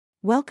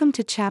Welcome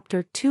to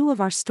Chapter 2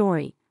 of our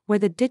story, where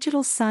the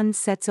digital sun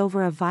sets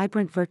over a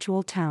vibrant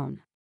virtual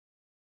town.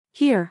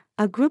 Here,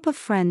 a group of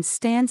friends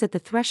stands at the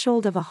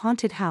threshold of a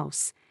haunted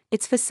house,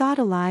 its facade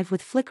alive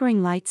with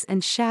flickering lights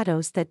and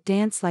shadows that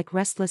dance like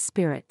restless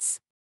spirits.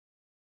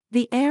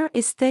 The air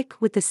is thick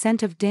with the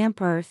scent of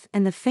damp earth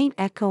and the faint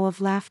echo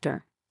of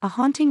laughter, a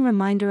haunting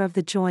reminder of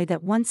the joy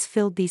that once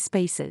filled these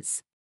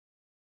spaces.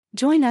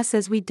 Join us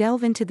as we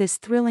delve into this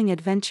thrilling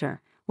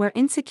adventure, where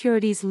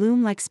insecurities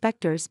loom like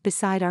specters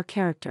beside our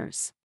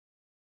characters.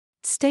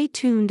 Stay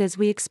tuned as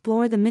we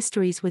explore the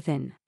mysteries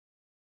within.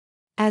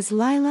 As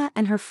Lila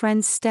and her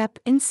friends step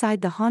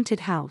inside the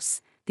haunted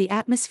house, the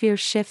atmosphere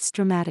shifts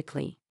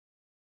dramatically.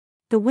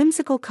 The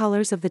whimsical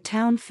colors of the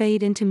town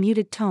fade into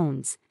muted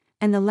tones,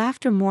 and the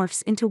laughter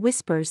morphs into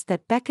whispers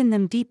that beckon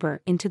them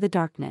deeper into the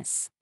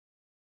darkness.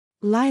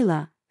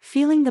 Lila,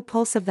 feeling the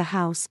pulse of the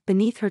house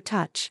beneath her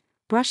touch,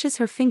 brushes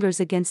her fingers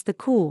against the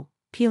cool,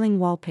 peeling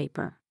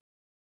wallpaper.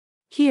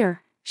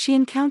 Here, she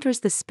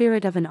encounters the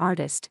spirit of an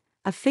artist,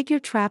 a figure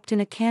trapped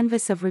in a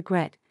canvas of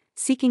regret,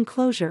 seeking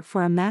closure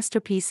for a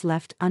masterpiece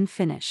left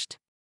unfinished.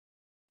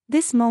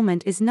 This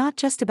moment is not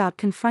just about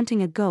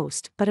confronting a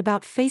ghost but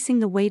about facing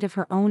the weight of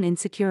her own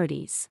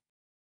insecurities.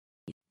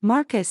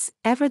 Marcus,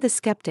 ever the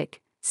skeptic,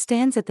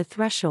 stands at the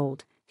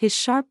threshold, his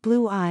sharp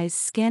blue eyes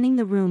scanning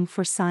the room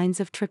for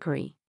signs of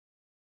trickery.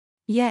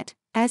 Yet,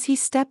 as he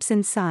steps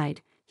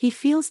inside, he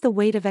feels the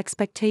weight of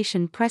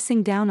expectation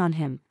pressing down on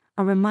him,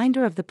 a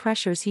reminder of the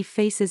pressures he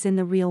faces in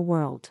the real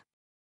world.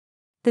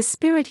 The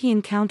spirit he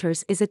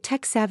encounters is a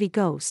tech-savvy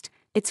ghost,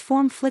 its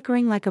form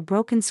flickering like a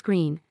broken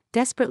screen,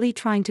 desperately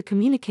trying to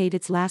communicate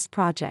its last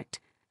project,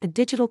 a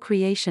digital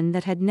creation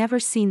that had never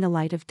seen the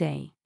light of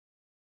day.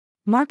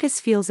 Marcus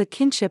feels a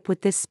kinship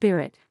with this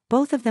spirit,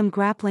 both of them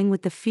grappling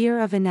with the fear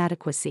of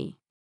inadequacy.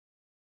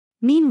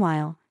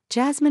 Meanwhile,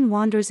 Jasmine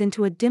wanders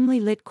into a dimly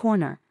lit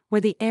corner,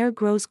 where the air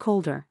grows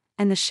colder,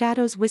 and the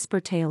shadows whisper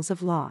tales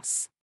of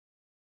loss.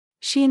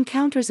 She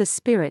encounters a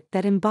spirit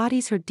that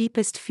embodies her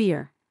deepest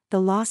fear,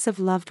 the loss of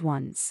loved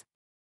ones.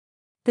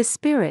 The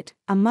spirit,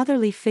 a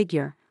motherly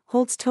figure,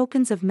 holds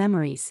tokens of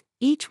memories,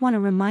 each one a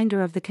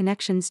reminder of the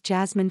connections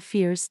Jasmine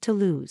fears to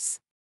lose.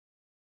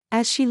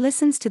 As she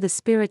listens to the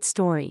spirit's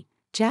story,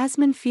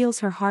 Jasmine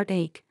feels her heart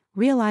ache,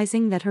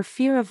 realizing that her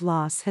fear of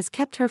loss has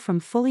kept her from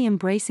fully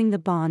embracing the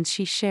bonds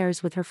she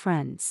shares with her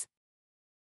friends.